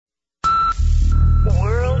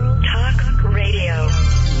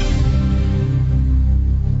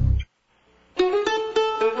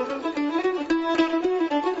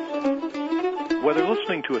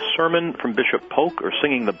sermon from Bishop Polk or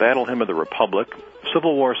singing the Battle Hymn of the Republic,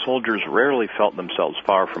 Civil War soldiers rarely felt themselves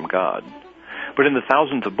far from God. But in the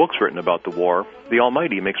thousands of books written about the war, the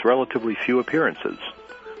Almighty makes relatively few appearances.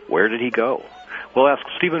 Where did he go? We'll ask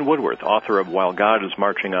Stephen Woodworth, author of While God is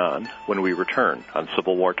Marching On, when we return on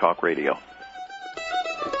Civil War Talk Radio.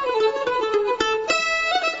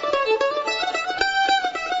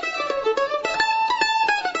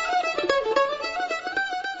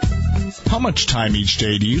 How much time each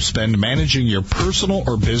day do you spend managing your personal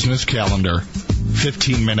or business calendar?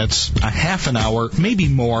 15 minutes, a half an hour, maybe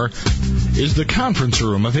more. Is the conference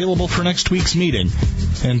room available for next week's meeting?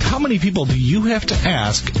 And how many people do you have to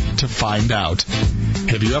ask to find out?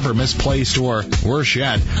 Have you ever misplaced or, worse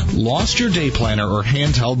yet, lost your day planner or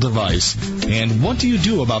handheld device? And what do you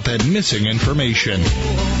do about that missing information?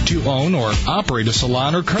 Do you own or operate a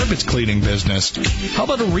salon or carpet cleaning business? How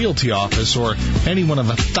about a realty office or any one of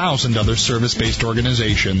 1,000 other service-based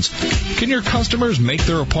organizations? Can your customers make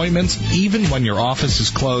their appointments even when your office is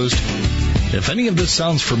closed? If any of this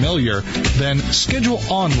sounds familiar, then Schedule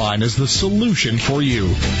Online is the solution for you.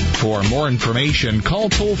 For more information, call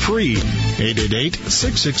toll-free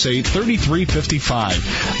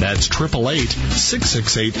 888-668-3355. That's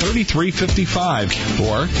 888-668-3355.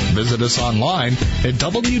 Or visit us online at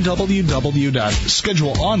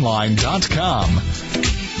www.scheduleonline.com.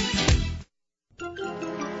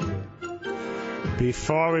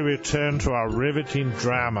 Before we return to our riveting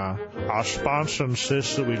drama, our sponsor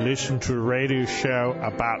insists that we listen to a radio show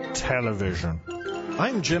about television.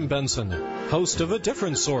 I'm Jim Benson, host of A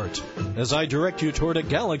Different Sort, as I direct you toward a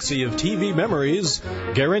galaxy of TV memories,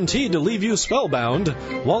 guaranteed to leave you spellbound,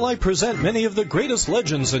 while I present many of the greatest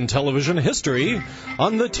legends in television history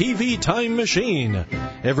on the TV Time Machine,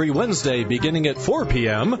 every Wednesday beginning at 4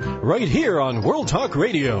 p.m., right here on World Talk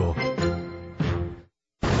Radio.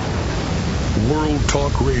 World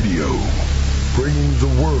Talk Radio, bringing the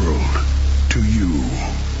world to you.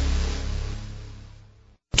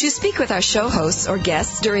 To speak with our show hosts or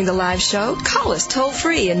guests during the live show, call us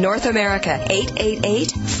toll-free in North America,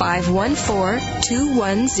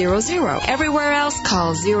 888-514-2100. Everywhere else,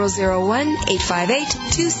 call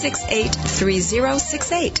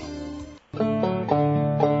 001-858-268-3068.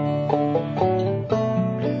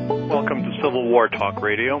 Welcome to Civil War Talk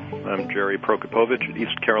Radio. I'm Jerry Prokopovich at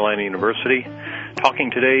East Carolina University, talking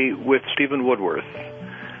today with Stephen Woodworth.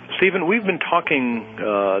 Stephen, we've been talking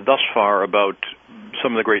thus far about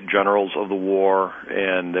some of the great generals of the war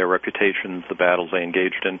and their reputations, the battles they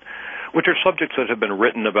engaged in, which are subjects that have been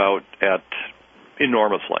written about at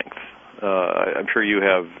enormous length. I'm sure you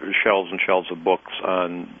have shelves and shelves of books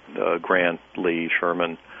on Grant, Lee,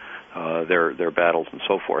 Sherman, their battles and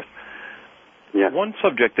so forth. Yeah. One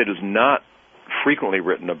subject that is not frequently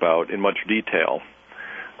written about in much detail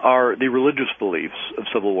are the religious beliefs of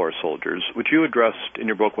Civil War soldiers, which you addressed in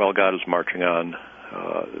your book, While God is Marching On,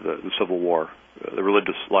 the Civil War, the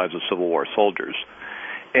religious lives of Civil War soldiers.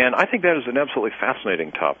 And I think that is an absolutely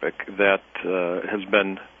fascinating topic that has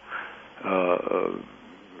been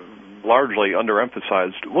largely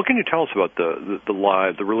underemphasized. What can you tell us about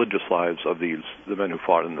the religious lives of the men who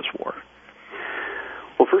fought in this war?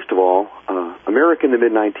 Well, first of all, America in the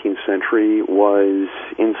mid-19th century was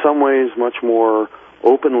in some ways much more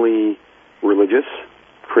openly religious,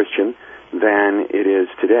 Christian, than it is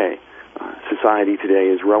today. Society today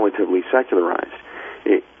is relatively secularized.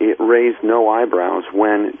 It raised no eyebrows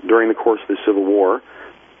when, during the course of the Civil War,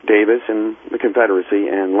 Davis and the Confederacy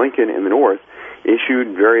and Lincoln in the North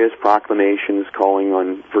issued various proclamations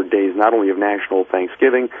calling for days not only of national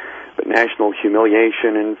thanksgiving, but national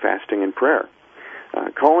humiliation and fasting and prayer,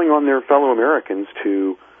 calling on their fellow Americans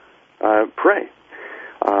to pray.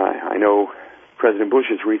 I know President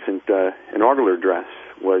Bush's recent inaugural address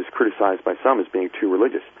was criticized by some as being too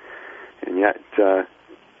religious. And yet,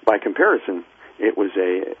 by comparison, it was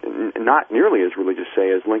not nearly as religious,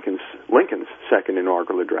 say, as Lincoln's second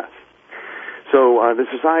inaugural address. So the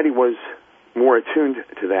society was more attuned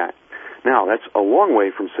to that. Now, that's a long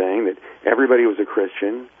way from saying that everybody was a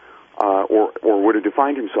Christian or would have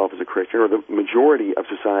defined himself as a Christian, or the majority of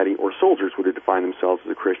society or soldiers would have defined themselves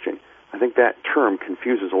as a Christian. I think that term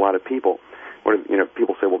confuses a lot of people.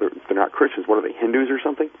 People say, well, they're not Christians. What are they, Hindus or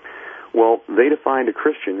something? Well, they defined a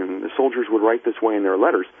Christian, and the soldiers would write this way in their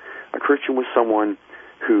letters. A Christian was someone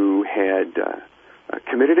who had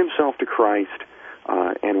committed himself to Christ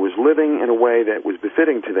and was living in a way that was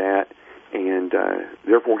befitting to that, and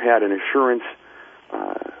therefore had an assurance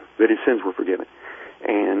that his sins were forgiven.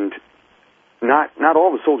 And not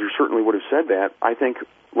all the soldiers certainly would have said that. I think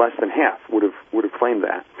less than half would have claimed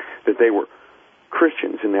that they were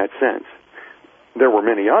Christians in that sense. There were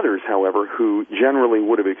many others, however, who generally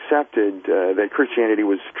would have accepted that Christianity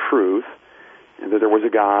was truth, and that there was a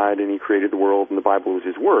God and He created the world and the Bible was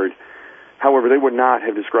His Word. However, they would not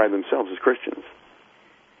have described themselves as Christians.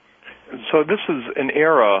 So this is an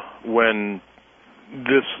era when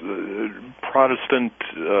this Protestant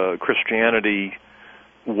Christianity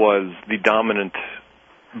was the dominant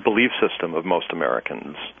belief system of most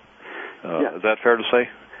Americans. Yeah. Is that fair to say?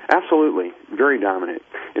 Absolutely. Very dominant.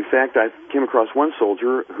 In fact, I came across one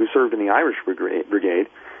soldier who served in the Irish Brigade,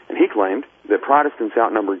 and he claimed that Protestants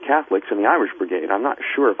outnumbered Catholics in the Irish Brigade. I'm not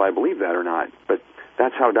sure if I believe that or not, but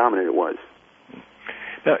that's how dominant it was.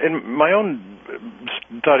 Now, in my own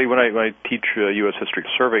study, when I teach U.S. History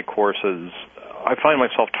Survey courses, I find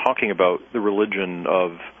myself talking about the religion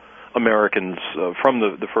of Americans from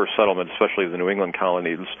the first settlement, especially the New England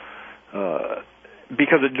colonies,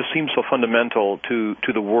 because it just seems so fundamental to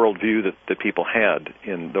the worldview that people had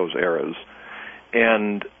in those eras.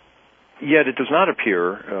 And yet it does not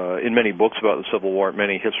appear in many books about the Civil War,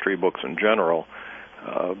 many history books in general.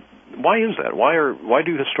 Why is that? Why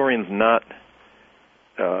do historians not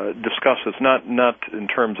discuss this, not in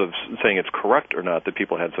terms of saying it's correct or not that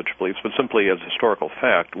people had such beliefs, but simply as historical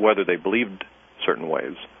fact, whether they believed certain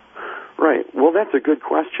ways? Right. Well, that's a good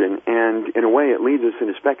question, and in a way it leads us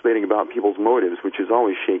into speculating about people's motives, which is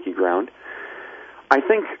always shaky ground. I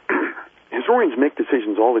think historians make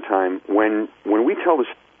decisions all the time. When we tell the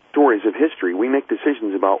stories of history, we make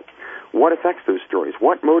decisions about what affects those stories,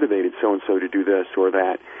 what motivated so-and-so to do this or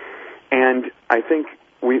that. And I think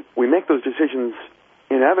we make those decisions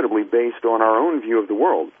inevitably based on our own view of the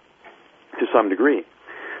world to some degree.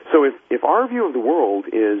 So if our view of the world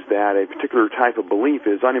is that a particular type of belief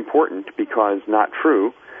is unimportant because not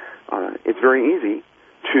true, it's very easy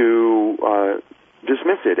to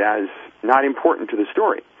dismiss it as not important to the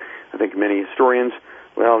story. I think many historians,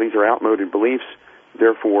 well, these are outmoded beliefs,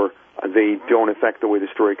 therefore they don't affect the way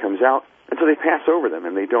the story comes out, and so they pass over them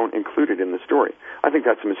and they don't include it in the story. I think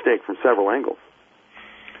that's a mistake from several angles.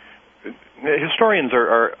 Historians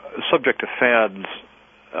are subject to fads,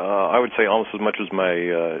 I would say almost as much as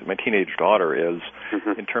my teenage daughter is,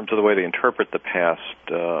 in terms of the way they interpret the past.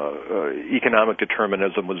 Economic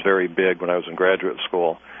determinism was very big when I was in graduate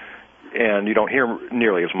school, and you don't hear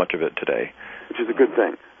nearly as much of it today. Which is a good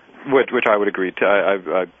thing. Which I would agree to.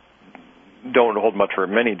 I don't hold much for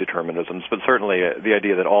many determinisms, but certainly the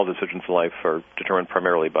idea that all decisions in life are determined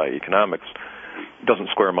primarily by economics doesn't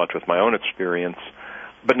square much with my own experience.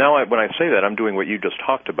 But now when I say that, I'm doing what you just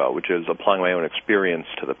talked about, which is applying my own experience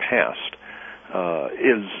to the past. How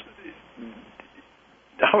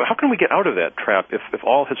can we get out of that trap if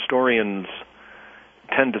all historians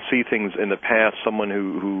tend to see things in the past? Someone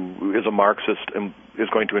who is a Marxist is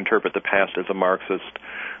going to interpret the past as a Marxist.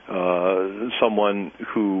 Someone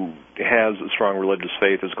who has a strong religious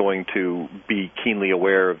faith is going to be keenly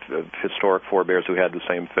aware of historic forebears who had the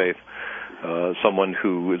same faith. Someone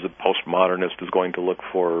who is a postmodernist is going to look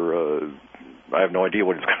for, I have no idea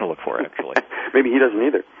what he's going to look for, actually. Maybe he doesn't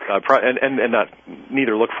either. And not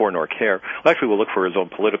neither look for nor care. Well, actually, we'll look for his own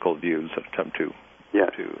political views and attempt to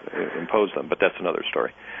impose them, but that's another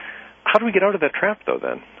story. How do we get out of that trap, though,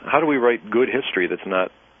 then? How do we write good history that's not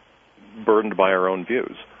burdened by our own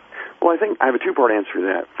views? Well, I think I have a two-part answer to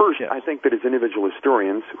that. First, yes. I think that as individual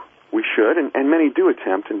historians, we should, and many do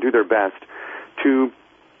attempt and do their best to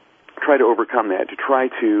try to overcome that, to try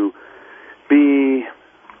to be,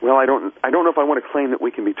 well, I don't know if I want to claim that we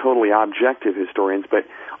can be totally objective historians, but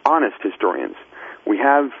honest historians. We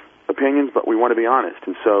have opinions, but we want to be honest,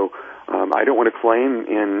 and so I don't want to claim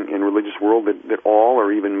in religious world that all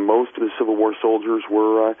or even most of the Civil War soldiers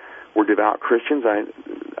were devout Christians.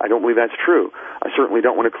 I don't believe that's true. I certainly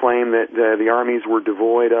don't want to claim that the armies were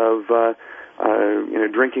devoid of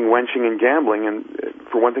drinking, wenching, and gambling. And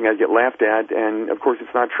for one thing, I'd get laughed at, and of course,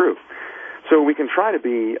 it's not true. So we can try to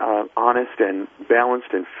be honest and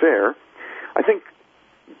balanced and fair. I think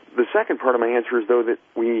the second part of my answer is, though, that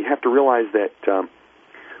we have to realize that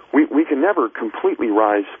we can never completely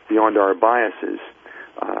rise beyond our biases.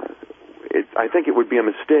 I think it would be a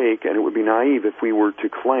mistake, and it would be naive if we were to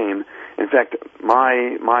claim. In fact,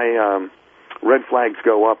 my red flags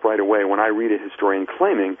go up right away when I read a historian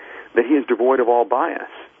claiming that he is devoid of all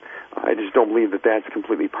bias. I just don't believe that that's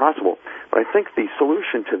completely possible. But I think the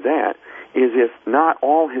solution to that is if not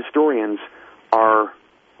all historians are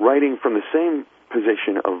writing from the same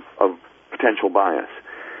position of potential bias.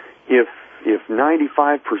 If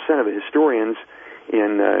 95% of the historians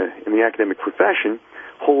in the academic profession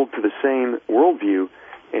hold to the same worldview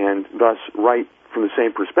and thus write from the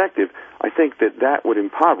same perspective, I think that would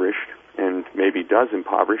impoverish, and maybe does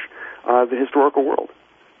impoverish, the historical world.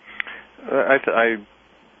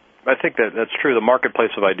 I think that's true. The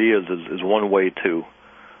marketplace of ideas is one way to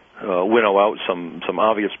winnow out some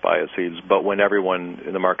obvious biases, but when everyone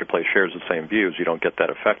in the marketplace shares the same views, you don't get that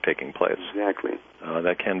effect taking place. Exactly.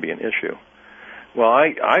 That can be an issue. Well,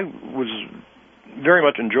 I was very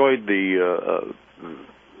much enjoyed the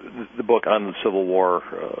book on the Civil War,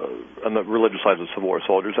 on the religious side of the Civil War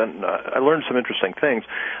soldiers, and I learned some interesting things.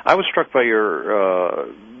 I was struck by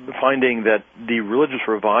your finding that the religious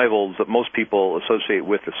revivals that most people associate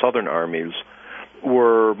with the Southern armies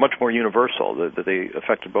were much more universal, that they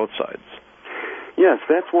affected both sides. Yes,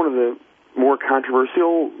 that's one of the more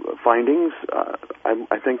controversial findings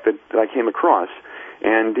I think that I came across,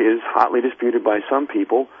 and is hotly disputed by some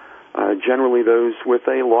people, generally those with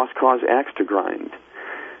a lost cause axe to grind.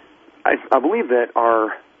 I believe that our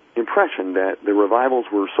impression that the revivals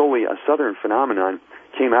were solely a Southern phenomenon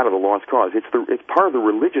came out of the lost cause. It's part of the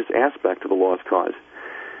religious aspect of the lost cause.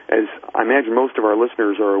 As I imagine most of our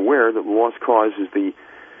listeners are aware, that the lost cause is the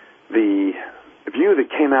view that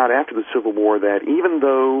came out after the Civil War that even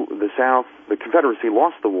though the Confederacy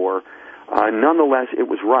lost the war, nonetheless it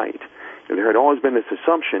was right. And there had always been this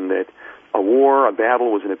assumption that a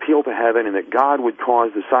battle was an appeal to heaven, and that God would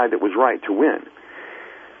cause the side that was right to win.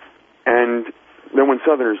 And then when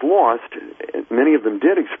Southerners lost, many of them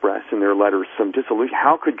did express in their letters some disillusion.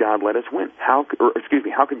 How could God let us win? How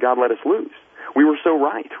could God let us lose? We were so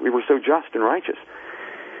right. We were so just and righteous.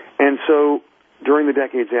 And so during the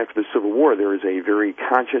decades after the Civil War, there was a very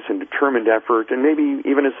conscious and determined effort, and maybe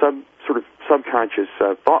even a sort of subconscious,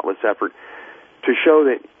 thoughtless effort, to show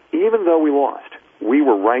that even though we lost, we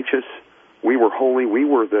were righteous, we were holy, we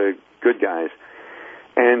were the good guys.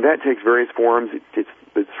 And that takes various forms. It's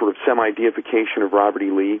the sort of semi-deification of Robert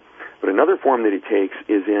E. Lee. But another form that it takes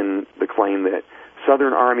is in the claim that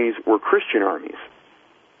Southern armies were Christian armies.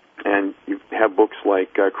 And you have books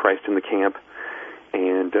like Christ in the Camp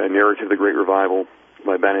and Narrative of the Great Revival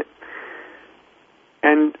by Bennett.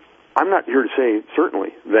 And I'm not here to say, certainly,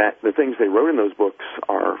 that the things they wrote in those books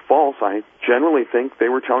are false. I generally think they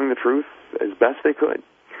were telling the truth as best they could.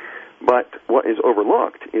 But what is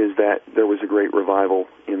overlooked is that there was a great revival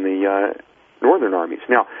in the Northern armies.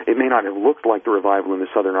 Now, it may not have looked like the revival in the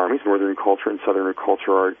Southern armies. Northern culture and Southern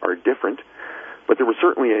culture are different. But there was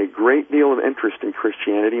certainly a great deal of interest in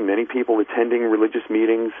Christianity, many people attending religious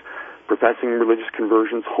meetings, professing religious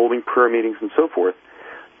conversions, holding prayer meetings, and so forth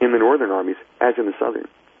in the Northern armies as in the Southern.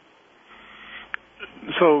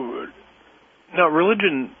 So, now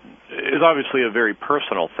religion is obviously a very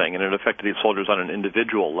personal thing, and it affected these soldiers on an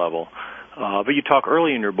individual level. But you talk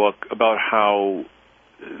early in your book about how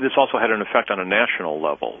this also had an effect on a national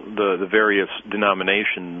level. The various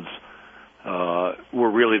denominations were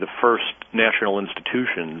really the first national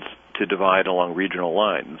institutions to divide along regional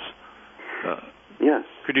lines. Yes.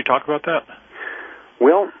 Could you talk about that?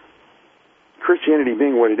 Well, Christianity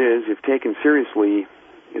being what it is, if taken seriously,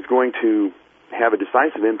 is going to have a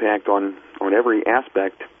decisive impact on every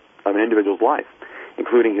aspect of an individual's life,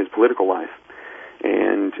 including his political life,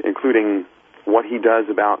 and including what he does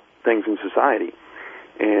about things in society.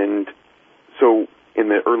 And so in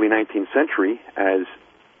the early 19th century, as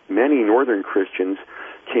many Northern Christians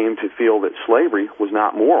came to feel that slavery was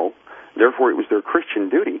not moral, therefore it was their Christian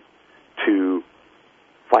duty to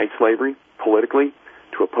fight slavery politically,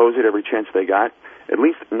 to oppose it every chance they got, at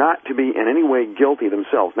least not to be in any way guilty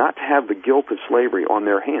themselves, not to have the guilt of slavery on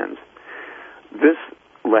their hands. This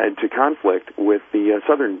led to conflict with the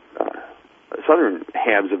southern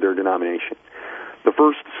halves of their denomination. The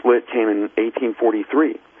first split came in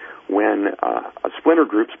 1843 when a splinter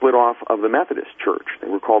group split off of the Methodist Church. They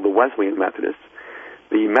were called the Wesleyan Methodists.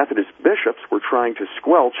 The Methodist bishops were trying to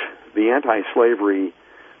squelch the anti-slavery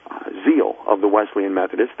zeal of the Wesleyan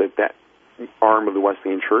Methodists, that arm of the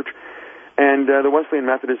Wesleyan Church. And the Wesleyan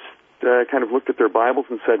Methodists kind of looked at their Bibles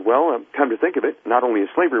and said, well, come to think of it, not only is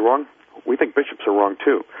slavery wrong, we think bishops are wrong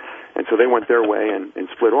too. And so they went their way and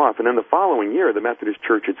split off. And then the following year, the Methodist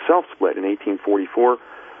Church itself split in 1844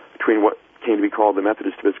 between what came to be called the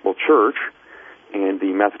Methodist Episcopal Church and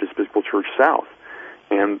the Methodist Episcopal Church South.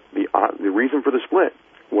 And the reason for the split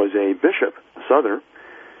was a bishop, a Southerner,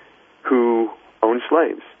 who owned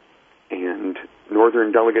slaves. And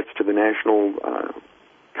Northern delegates to the national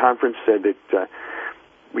conference said that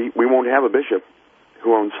we won't have a bishop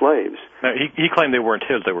who owned slaves. Now, he claimed they weren't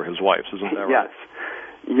his, they were his wife's, isn't that right?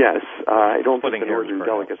 Yes. I don't think the Northern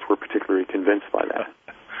delegates were particularly convinced by that.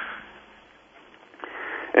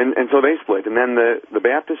 And so they split. And then the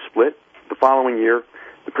Baptists split the following year.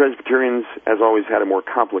 The Presbyterians, as always, had a more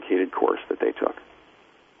complicated course that they took.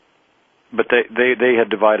 But they had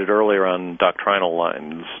divided earlier on doctrinal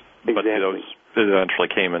lines. Exactly. But those eventually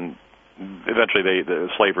came in eventually the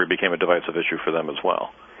slavery became a divisive issue for them as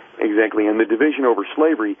well. Exactly, and the division over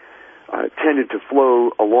slavery tended to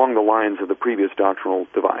flow along the lines of the previous doctrinal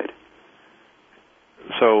divide.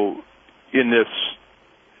 So, in this,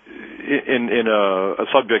 in a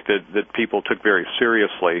subject that people took very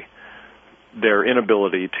seriously, their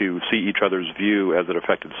inability to see each other's view as it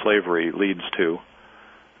affected slavery leads to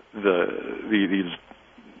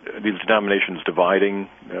these denominations dividing,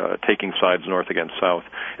 taking sides north against south.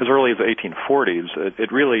 As early as the 1840s,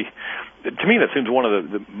 it really, to me, that seems one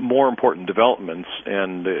of the more important developments,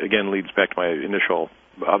 and again leads back to my initial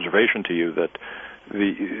observation to you that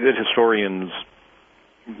that historians,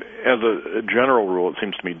 as a general rule, it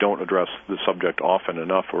seems to me, don't address the subject often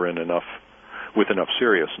enough or with enough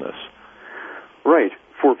seriousness. Right.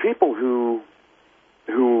 For people who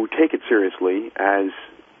take it seriously, as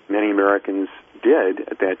many Americans did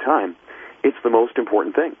at that time, it's the most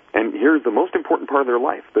important thing. And here's the most important part of their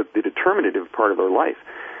life, the determinative part of their life,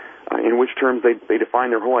 in which terms they define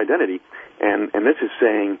their whole identity. And this is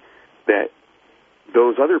saying that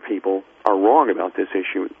those other people are wrong about this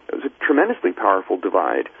issue. It's a tremendously powerful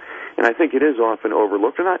divide. And I think it is often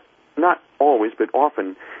overlooked, or not always, but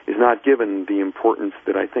often is not given the importance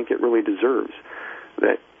that I think it really deserves,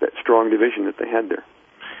 that strong division that they had there.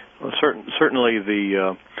 Well, certainly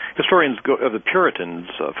the historians of the Puritans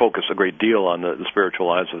focus a great deal on the spiritual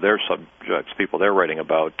lives of their subjects, people they're writing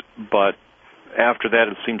about, but after that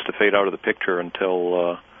it seems to fade out of the picture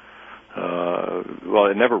until,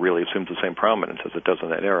 it never really assumes the same prominence as it does in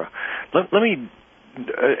that era. Let me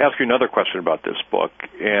ask you another question about this book,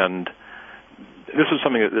 and this is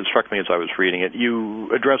something that struck me as I was reading it.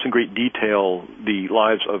 You address in great detail the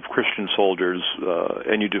lives of Christian soldiers,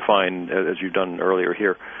 and you define, as you've done earlier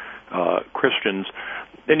here, Christians.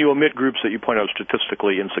 Then you omit groups that you point out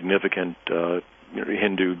statistically insignificant,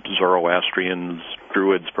 Hindu, Zoroastrians,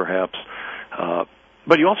 Druids perhaps.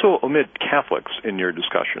 But you also omit Catholics in your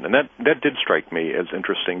discussion, and that did strike me as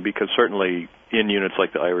interesting because certainly in units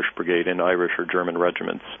like the Irish Brigade and Irish or German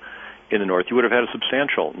regiments in the North, you would have had a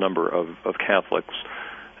substantial number of Catholics.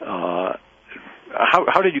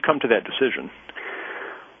 How did you come to that decision?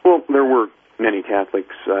 Well, there were many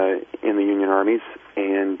Catholics in the Union armies,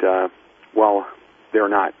 and while they're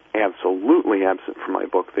not absolutely absent from my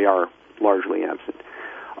book, they are largely absent.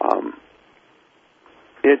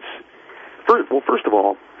 First of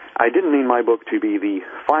all, I didn't mean my book to be the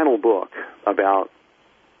final book about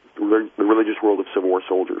the religious world of Civil War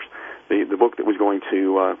soldiers, the book that was going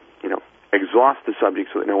to exhaust the subject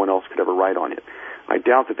so that no one else could ever write on it. I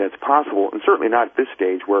doubt that that's possible, and certainly not at this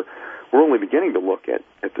stage where we're only beginning to look at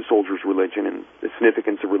the soldiers' religion and the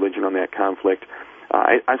significance of religion on that conflict.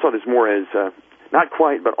 I saw this more as not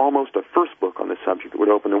quite, but almost a first book on the subject that would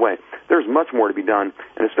open the way. There's much more to be done,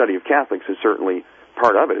 and a study of Catholics is certainly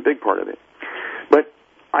part of it, a big part of it. But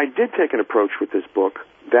I did take an approach with this book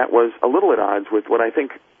that was a little at odds with what I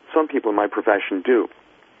think some people in my profession do.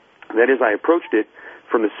 That is, I approached it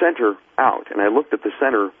from the center out, and I looked at the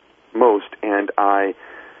center most, and I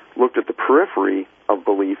looked at the periphery of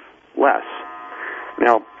belief less.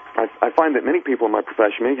 Now, I find that many people in my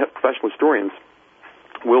profession, many professional historians,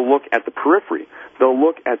 will look at the periphery. They'll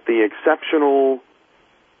look at the exceptional,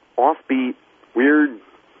 offbeat, weird,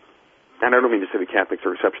 and I don't mean to say the Catholics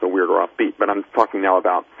are exceptional, weird, or offbeat, but I'm talking now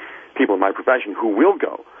about people in my profession who will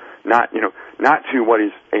go, not to what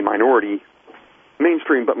is a minority,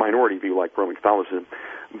 mainstream but minority view like Roman Catholicism,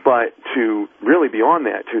 but to really beyond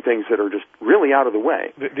that, to things that are just really out of the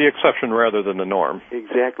way. The exception rather than the norm.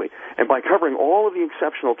 Exactly. And by covering all of the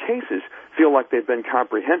exceptional cases, feel like they've been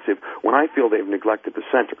comprehensive when I feel they've neglected the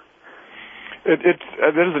center.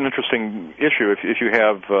 That is an interesting issue. If you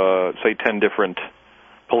have, say, 10 different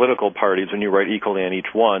political parties and you write equally on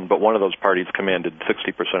each one, but one of those parties commanded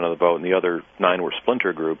 60% of the vote and the other 9 were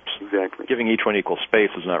splinter groups, exactly, giving each one equal space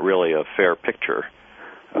is not really a fair picture.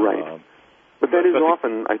 Right. But that is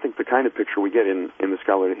often, I think, the kind of picture we get in the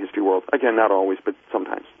scholarly history world. Again, not always, but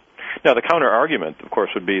sometimes. Now, the counter-argument, of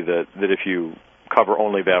course, would be that if you cover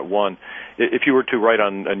only that one, if you were to write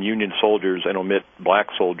on Union soldiers and omit black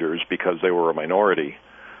soldiers because they were a minority,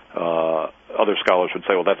 other scholars would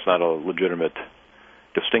say, well, that's not a legitimate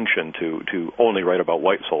distinction to only write about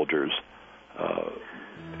white soldiers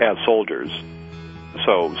as soldiers.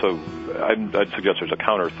 So I'd suggest there's a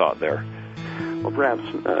counter thought there. Well, perhaps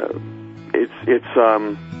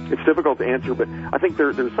it's difficult to answer, but I think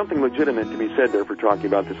there's something legitimate to be said there for talking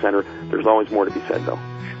about the center. There's always more to be said, though.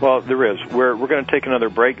 Well, there is. We're going to take another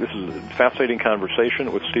break. This is a fascinating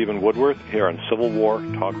conversation with Stephen Woodworth here on Civil War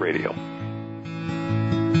Talk Radio.